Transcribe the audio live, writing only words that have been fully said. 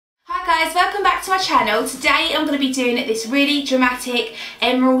Hi guys, welcome back to my channel. Today I'm going to be doing this really dramatic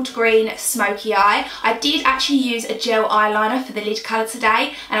emerald green smoky eye. I did actually use a gel eyeliner for the lid colour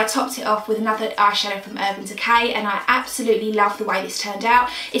today, and I topped it off with another eyeshadow from Urban Decay, and I absolutely love the way this turned out.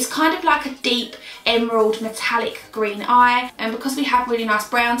 It's kind of like a deep emerald metallic green eye, and because we have really nice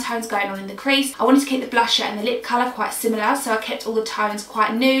brown tones going on in the crease, I wanted to keep the blusher and the lip colour quite similar, so I kept all the tones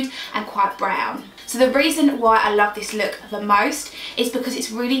quite nude and quite brown. So the reason why I love this look the most is because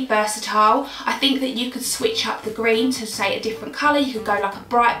it's really versatile. I think that you could switch up the green to say a different colour. You could go like a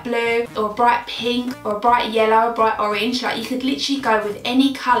bright blue or a bright pink or a bright yellow, a bright orange. Like you could literally go with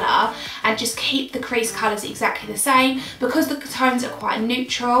any colour and just keep the crease colours exactly the same. Because the tones are quite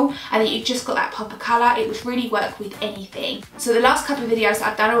neutral and that you've just got that pop of colour, it would really work with anything. So the last couple of videos that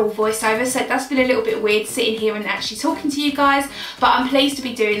I've done are all voiceovers, so that's been a little bit weird sitting here and actually talking to you guys, but I'm pleased to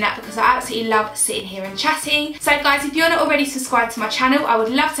be doing that because I absolutely love sitting here and chatting. So guys, if you're not already subscribed to my channel, I would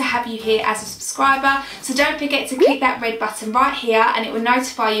love to have you here as a subscriber, so don't forget to click that red button right here and it will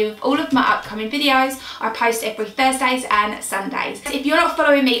notify you of all of my upcoming videos. I post every Thursdays and Sundays. If you're not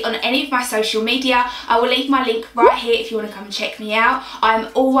following me on any of my social media, I will leave my link right here if you want to come and check me out. I'm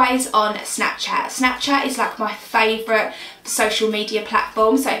always on Snapchat. Snapchat is like my favourite social media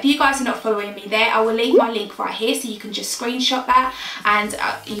platform, so if you guys are not following me there, I will leave my link right here so you can just screenshot that and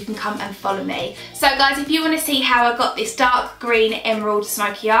you can come and follow me. So guys, if you want to see how I got this dark green emerald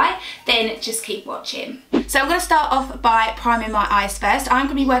smoky eye, then just keep watching. So I'm going to start off by priming my eyes first. I'm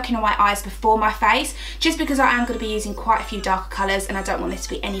going to be working on my eyes before my face, just because I am going to be using quite a few darker colours and I don't want there to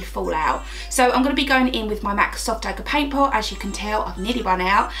be any fallout. So I'm going to be going in with my MAC Soft Ochre paint pot. As you can tell, I've nearly run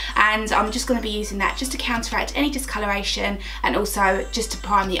out, and I'm just going to be using that just to counteract any discoloration and also just to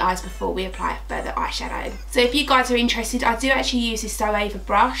prime the eyes before we apply further eyeshadow. So if you guys are interested, I do actually use this Sommerville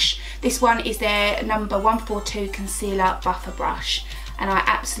brush. This one is their number 142 concealer buffer brush, and I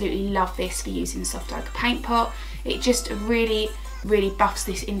absolutely love this for using the Soft Ochre paint pot. It just really buffs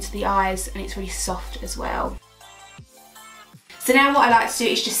this into the eyes, and it's really soft as well. So now what I like to do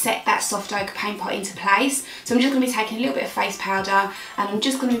is just set that Soft Ochre paint pot into place. So I'm just going to be taking a little bit of face powder and I'm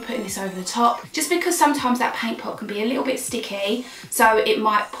just going to be putting this over the top, just because sometimes that paint pot can be a little bit sticky, so it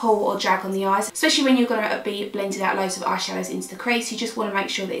might pull or drag on the eyes, especially when you're going to be blending out loads of eyeshadows into the crease. You just want to make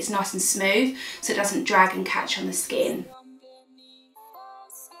sure that it's nice and smooth so it doesn't drag and catch on the skin.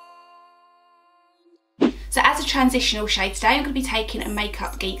 So as a transitional shade today, I'm going to be taking a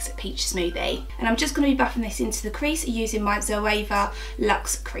Makeup Geeks Peach Smoothie, and I'm just going to be buffing this into the crease using my Zoeva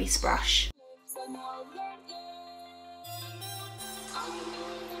Luxe Crease Brush.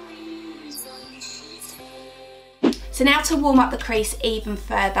 So now to warm up the crease even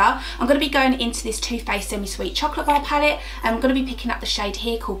further, I'm going to be going into this Too Faced Semi Sweet Chocolate Bar palette, and I'm going to be picking up the shade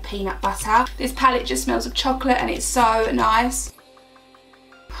here called Peanut Butter. This palette just smells of chocolate and it's so nice.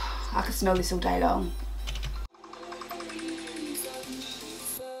 I could smell this all day long.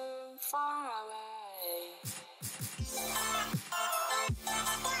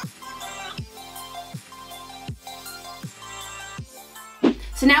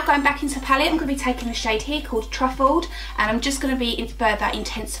 So now going back into the palette, I'm going to be taking the shade here called Truffled, and I'm just going to be further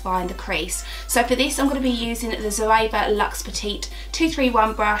intensifying the crease. So for this I'm going to be using the Zoeva Luxe Petite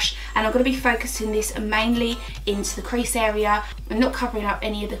 231 brush, and I'm going to be focusing this mainly into the crease area and not covering up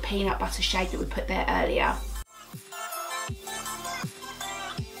any of the peanut butter shade that we put there earlier.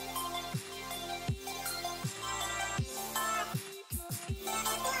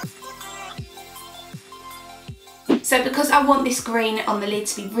 So because I want this green on the lid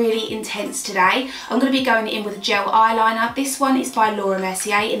to be really intense today, I'm going to be going in with a gel eyeliner. This one is by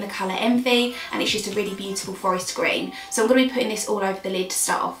Mercier in the colour Envy, and it's just a really beautiful forest green. So I'm going to be putting this all over the lid to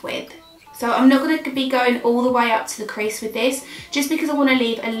start off with. So I'm not going to be going all the way up to the crease with this, just because I want to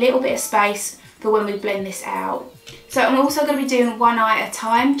leave a little bit of space for when we blend this out. So I'm also going to be doing one eye at a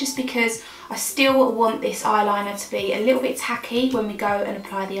time, just because I still want this eyeliner to be a little bit tacky when we go and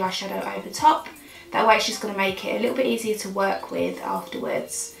apply the eyeshadow over top. That way it's just going to make it a little bit easier to work with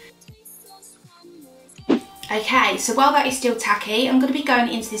afterwards. Okay, so while that is still tacky, I'm going to be going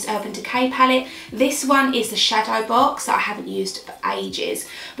into this Urban Decay palette. This one is the Shadow Box that I haven't used for ages,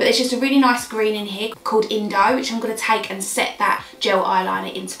 but there's just a really nice green in here called Indo, which I'm going to take and set that gel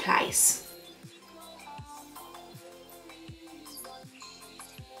eyeliner into place.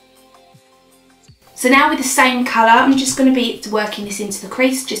 So now with the same colour, I'm just going to be working this into the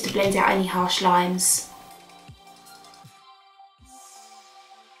crease just to blend out any harsh lines.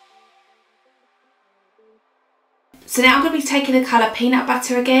 So now I'm going to be taking the colour Peanut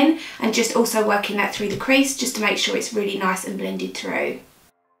Butter again and just also working that through the crease just to make sure it's really nice and blended through.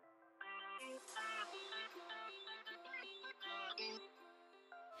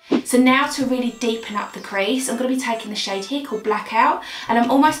 So now to really deepen up the crease, I'm going to be taking the shade here called Blackout, and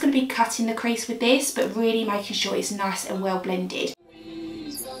I'm almost going to be cutting the crease with this, but really making sure it's nice and well blended.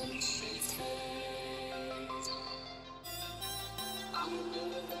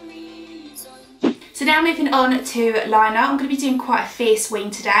 So now moving on to liner, I'm going to be doing quite a fierce wing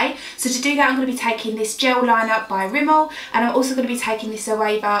today. So to do that, I'm going to be taking this gel liner by Rimmel, and I'm also going to be taking this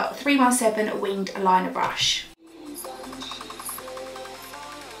Aucoin 317 winged liner brush.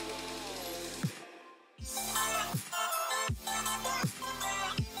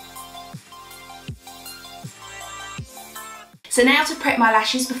 So now to prep my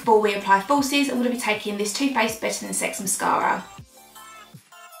lashes before we apply falsies, I'm going to be taking this Too Faced Better Than Sex mascara.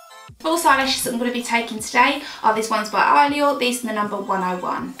 False eyelashes that I'm going to be taking today are these ones by eyelure. These are the number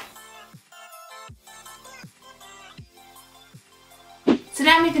 101. So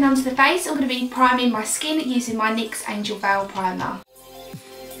now moving on to the face, I'm going to be priming my skin using my NYX Angel Veil Primer.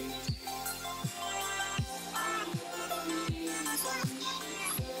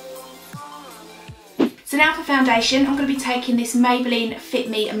 So now for foundation, I'm going to be taking this Maybelline Fit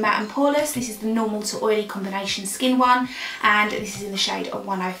Matte and Poreless. This is the normal to oily combination skin one, and this is in the shade of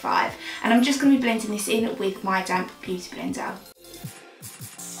 105. And I'm just going to be blending this in with my damp beauty blender.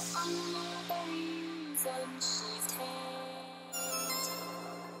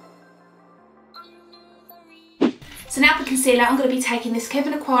 So now for concealer, I'm going to be taking this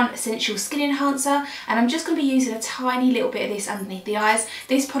Kevyn Aucoin Sensual Skin Enhancer, and I'm just going to be using a tiny little bit of this underneath the eyes.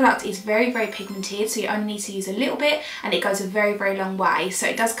 This product is very, very pigmented, so you only need to use a little bit, and it goes a very, very long way. So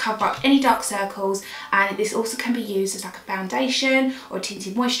it does cover up any dark circles, and this also can be used as like a foundation or a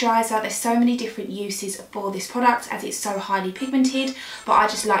tinted moisturiser. There's so many different uses for this product as it's so highly pigmented, but I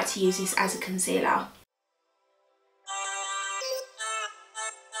just like to use this as a concealer.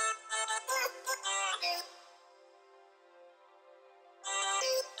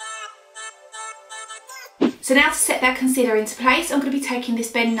 So now to set that concealer into place, I'm going to be taking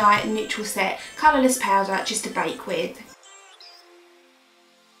this Ben Nye Neutral Set colourless powder just to bake with.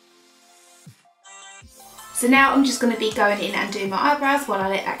 So now I'm just going to be going in and doing my eyebrows while I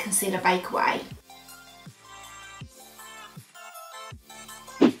let that concealer bake away.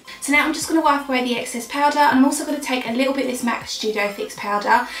 So now I'm just going to wipe away the excess powder, and I'm also going to take a little bit of this MAC Studio Fix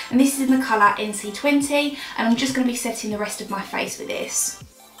powder, and this is in the colour NC20, and I'm just going to be setting the rest of my face with this.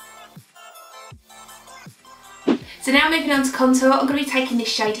 So now moving on to contour, I'm going to be taking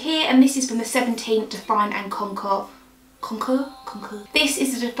this shade here, and this is from the 17 Define and Conquer. This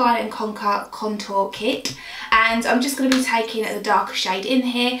is the Define and Conquer Contour Kit, and I'm just going to be taking the darker shade in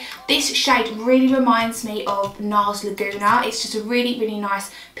here. This shade really reminds me of NARS Laguna. It's just a really, really nice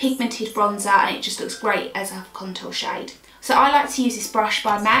pigmented bronzer, and it just looks great as a contour shade. So I like to use this brush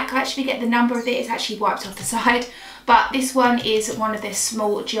by MAC. I actually get the number of it, it's actually wiped off the side. But this one is one of their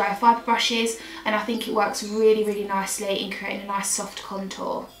small GI fibre brushes, and I think it works really, really nicely in creating a nice soft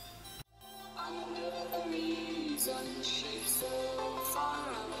contour.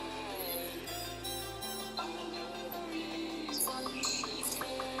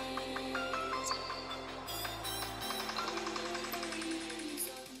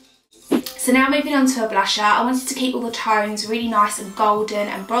 So now moving on to a blusher, I wanted to keep all the tones really nice and golden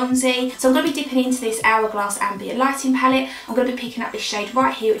and bronzy. So I'm going to be dipping into this Hourglass Ambient Lighting palette. I'm going to be picking up this shade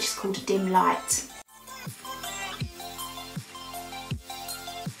right here, which is called Dim Light.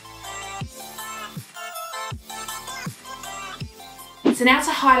 So now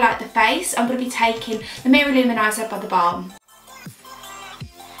to highlight the face, I'm going to be taking the Mirror Luminizer by the Balm.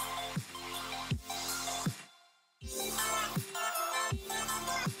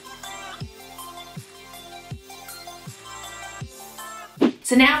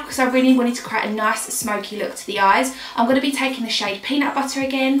 So now, because I really wanted to create a nice smoky look to the eyes, I'm going to be taking the shade Peanut Butter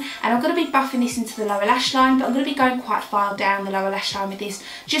again, and I'm going to be buffing this into the lower lash line, but I'm going to be going quite far down the lower lash line with this,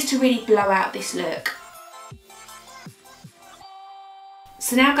 just to really blow out this look.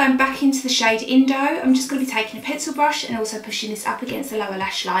 So now going back into the shade Indo, I'm just going to be taking a pencil brush and also pushing this up against the lower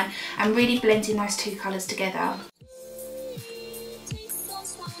lash line and really blending those two colours together.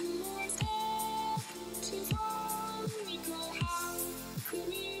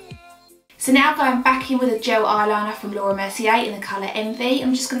 So now going back in with a gel eyeliner from Mercier in the colour Envy,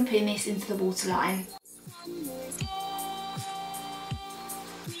 I'm just going to put this into the waterline.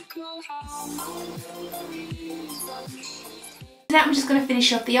 Now I'm just going to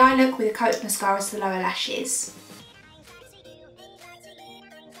finish off the eye look with a coat of mascara to the lower lashes.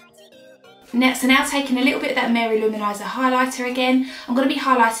 So now taking a little bit of that Mirror Luminizer highlighter again, I'm going to be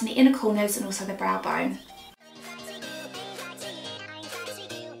highlighting the inner corners and also the brow bone.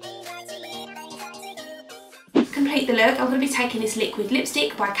 Complete the look, I'm going to be taking this liquid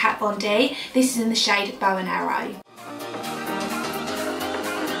lipstick by Kat Von D. This is in the shade Bow and Arrow.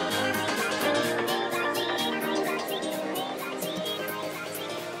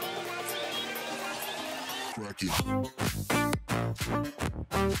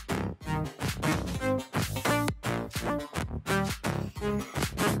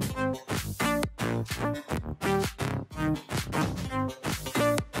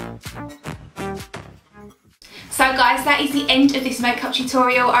 So guys, that is the end of this makeup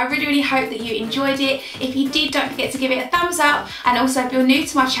tutorial. I really hope that you enjoyed it. If you did, don't forget to give it a thumbs up, and also if you're new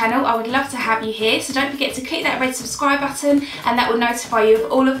to my channel, I would love to have you here, so don't forget to click that red subscribe button and that will notify you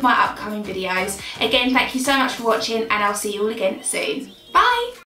of all of my upcoming videos. Again, thank you so much for watching, and I'll see you all again soon. Bye!